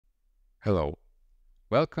Hello,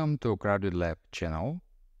 welcome to Crowded Lab channel.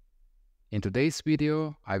 In today's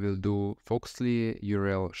video, I will do Foxly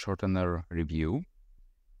URL Shortener review.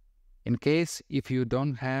 In case if you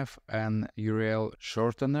don't have an URL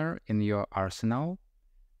Shortener in your arsenal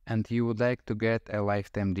and you would like to get a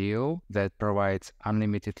lifetime deal that provides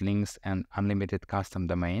unlimited links and unlimited custom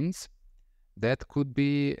domains, that could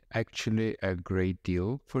be actually a great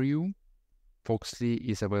deal for you. Foxly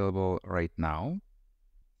is available right now,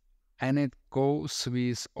 and it goes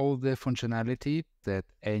with all the functionality that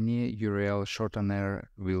any URL shortener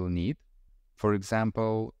will need. For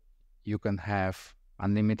example, you can have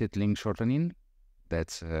unlimited link shortening.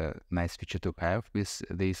 That's a nice feature to have with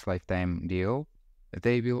this lifetime deal.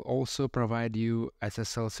 They will also provide you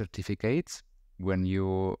SSL certificates when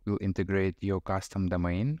you will integrate your custom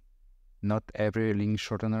domain. Not every link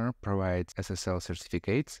shortener provides SSL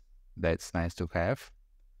certificates. That's nice to have.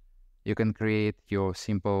 You can create your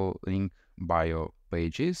simple link bio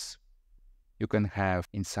pages. You can have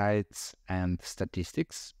insights and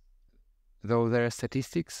statistics. Though their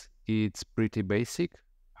statistics, it's pretty basic.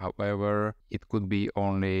 However, it could be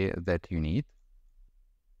only that you need.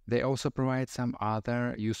 They also provide some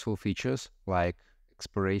other useful features like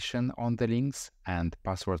expiration on the links and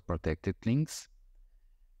password protected links.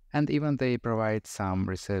 And even they provide some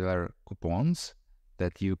reseller coupons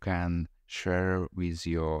that you can share with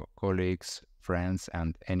your colleagues, friends,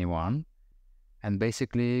 and anyone, and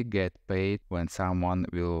basically get paid when someone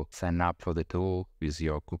will sign up for the tool with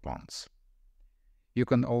your coupons. You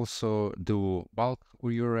can also do bulk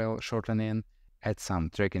URL shortening, add some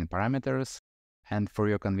tracking parameters, and for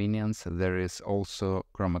your convenience, there is also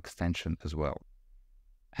Chrome extension as well.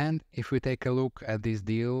 And if we take a look at this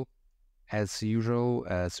deal, as usual,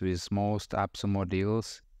 as with most AppSumo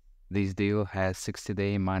deals, this deal has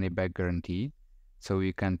 60-day money-back guarantee, so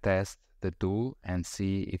you can test the tool and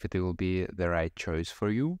see if it will be the right choice for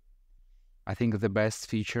you. I think the best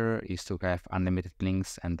feature is to have unlimited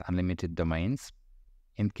links and unlimited domains.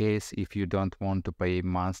 In case if you don't want to pay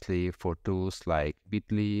monthly for tools like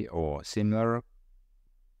Bitly or similar,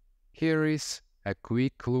 here is a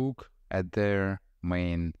quick look at their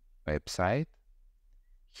main website.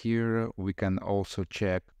 Here we can also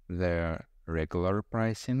check their regular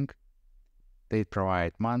pricing. They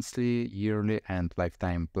provide monthly, yearly, and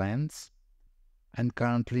lifetime plans. And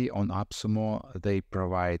currently on AppSumo, they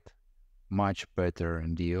provide much better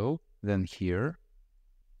deal than here,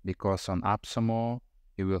 because on AppSumo,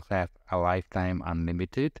 you will have a lifetime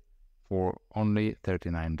unlimited for only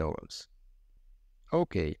 $39.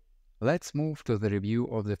 Okay, let's move to the review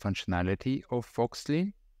of the functionality of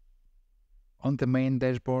Foxly. On the main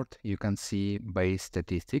dashboard, you can see base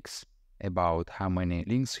statistics about how many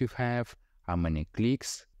links you have, how many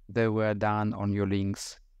clicks there were done on your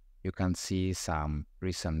links. You can see some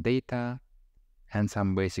recent data and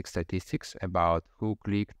some basic statistics about who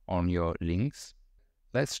clicked on your links.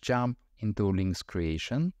 Let's jump into links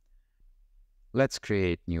creation. Let's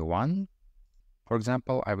create new one. For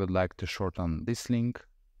example, I would like to shorten this link.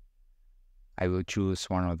 I will choose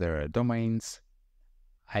one of their domains.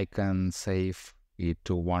 I can save it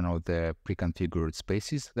to one of the pre-configured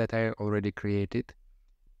spaces that I already created.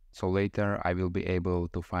 So later I will be able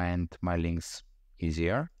to find my links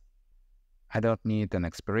easier. I don't need an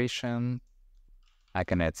expiration. I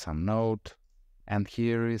can add some note. And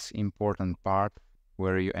here is important part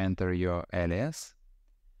where you enter your alias.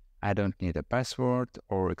 I don't need a password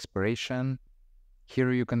or expiration.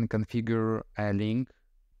 Here you can configure a link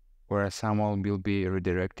where someone will be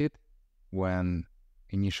redirected when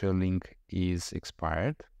initial link is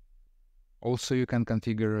expired. Also, you can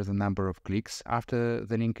configure the number of clicks after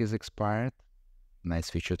the link is expired. Nice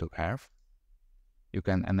feature to have. You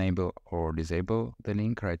can enable or disable the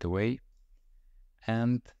link right away.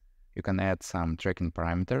 And you can add some tracking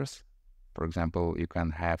parameters. For example, you can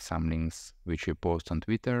have some links which you post on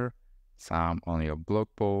Twitter, some on your blog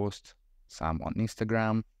post, some on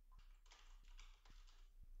Instagram.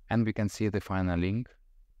 And we can see the final link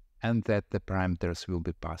and that the parameters will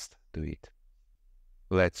be passed to it.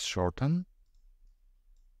 Let's shorten.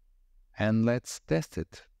 And let's test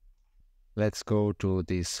it. Let's go to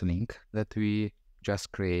this link that we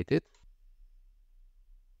just created.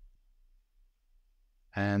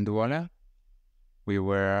 And voila, we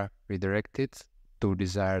were redirected to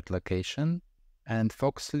desired location and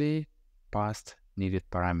Foxly passed needed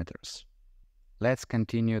parameters. Let's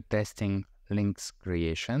continue testing links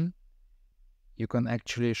creation. You can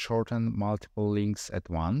actually shorten multiple links at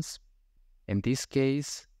once. In this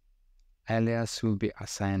case, alias will be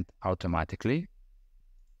assigned automatically.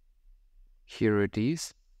 Here it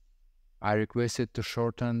is. I requested to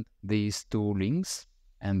shorten these two links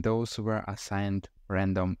and those were assigned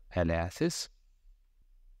random aliases.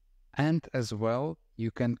 And as well,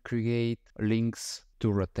 you can create links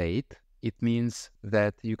to rotate. It means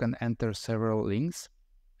that you can enter several links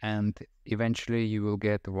and eventually you will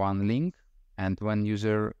get one link, and when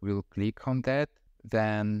user will click on that,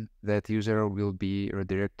 then that user will be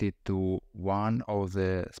redirected to one of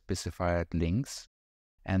the specified links,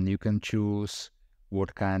 and you can choose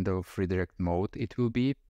what kind of redirect mode it will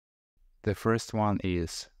be. The first one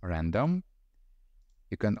is random.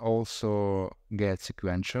 You can also get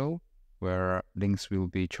sequential, where links will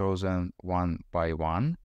be chosen one by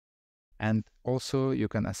one. And also you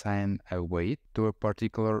can assign a weight to a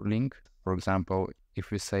particular link. For example,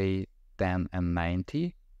 if we say 10 and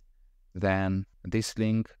 90, then this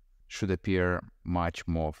link should appear much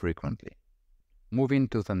more frequently. Moving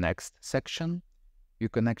to the next section, you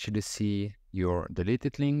can actually see your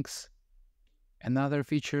deleted links. Another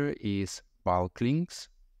feature is bulk links.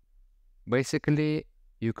 Basically,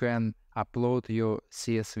 you can upload your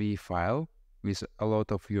CSV file with a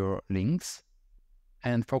lot of your links,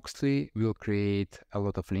 and Foxly will create a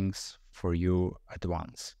lot of links for you at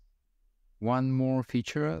once. One more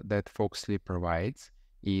feature that Foxly provides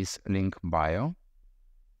is link bio.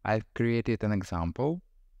 I've created an example.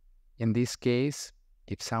 In this case,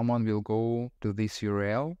 if someone will go to this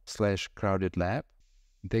URL /crowdedlab,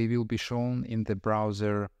 they will be shown in the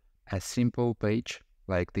browser a simple page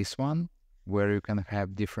like this one, where you can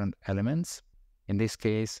have different elements. In this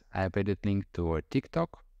case, I've added link to a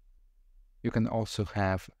TikTok. You can also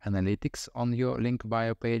have analytics on your link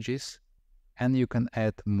bio pages, and you can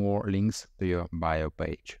add more links to your bio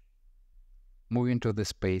page. Moving to the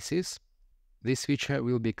spaces, this feature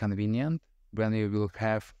will be convenient when you will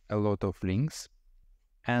have a lot of links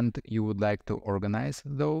and you would like to organize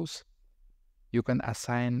those. You can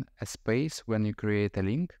assign a space when you create a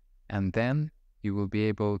link, and then you will be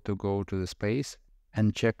able to go to the space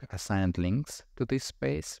and check assigned links to this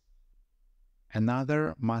space.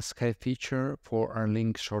 Another must-have feature for our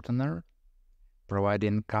link shortener,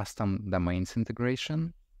 providing custom domains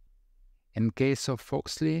integration. In case of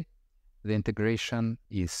Foxly, the integration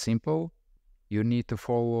is simple. You need to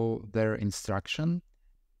follow their instruction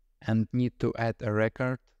and need to add a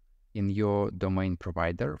record in your domain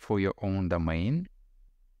provider for your own domain.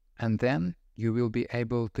 And then you will be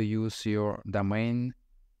able to use your domain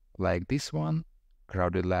like this one.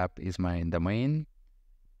 Crowded Lab is my domain.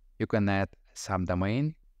 You can add a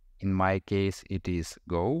subdomain. In my case, it is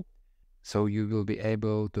Go. So you will be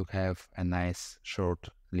able to have a nice short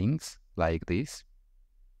links like this.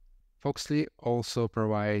 Foxly also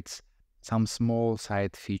provides some small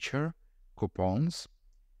side feature, coupons.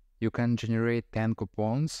 You can generate 10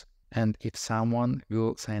 coupons, and if someone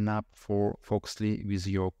will sign up for Foxly with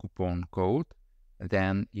your coupon code,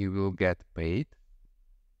 then you will get paid.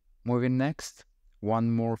 Moving next,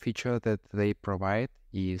 one more feature that they provide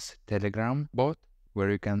is Telegram bot,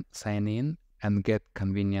 where you can sign in and get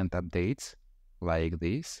convenient updates like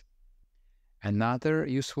this. Another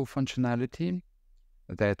useful functionality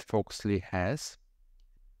that Foxly has,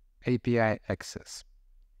 API access.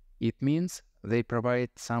 It means they provide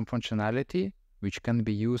some functionality which can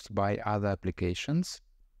be used by other applications.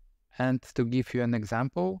 And to give you an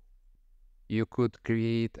example, you could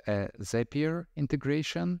create a Zapier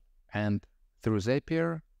integration, and through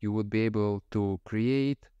Zapier, you would be able to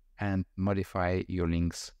create and modify your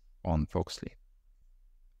links on Foxly.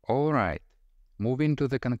 All right, moving to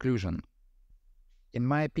the conclusion. In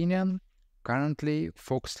my opinion, currently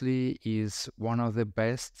Foxly is one of the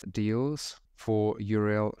best deals for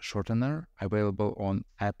URL Shortener available on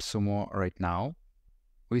AppSumo right now.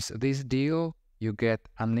 With this deal, you get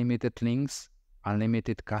unlimited links,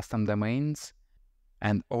 unlimited custom domains,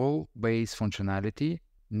 and all base functionality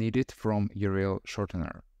needed from URL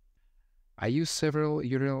Shortener. I use several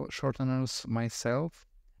URL Shorteners myself,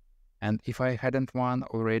 and if I hadn't one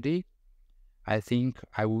already, I think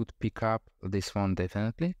I would pick up this one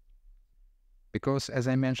definitely, because as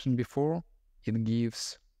I mentioned before, it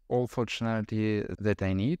gives all functionality that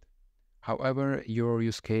I need. However, your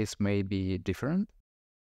use case may be different.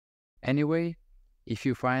 Anyway, if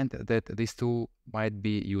you find that this tool might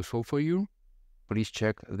be useful for you, please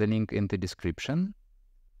check the link in the description.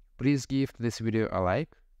 Please give this video a like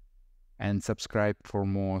and subscribe for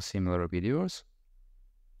more similar videos.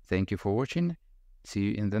 Thank you for watching. See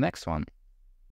you in the next one.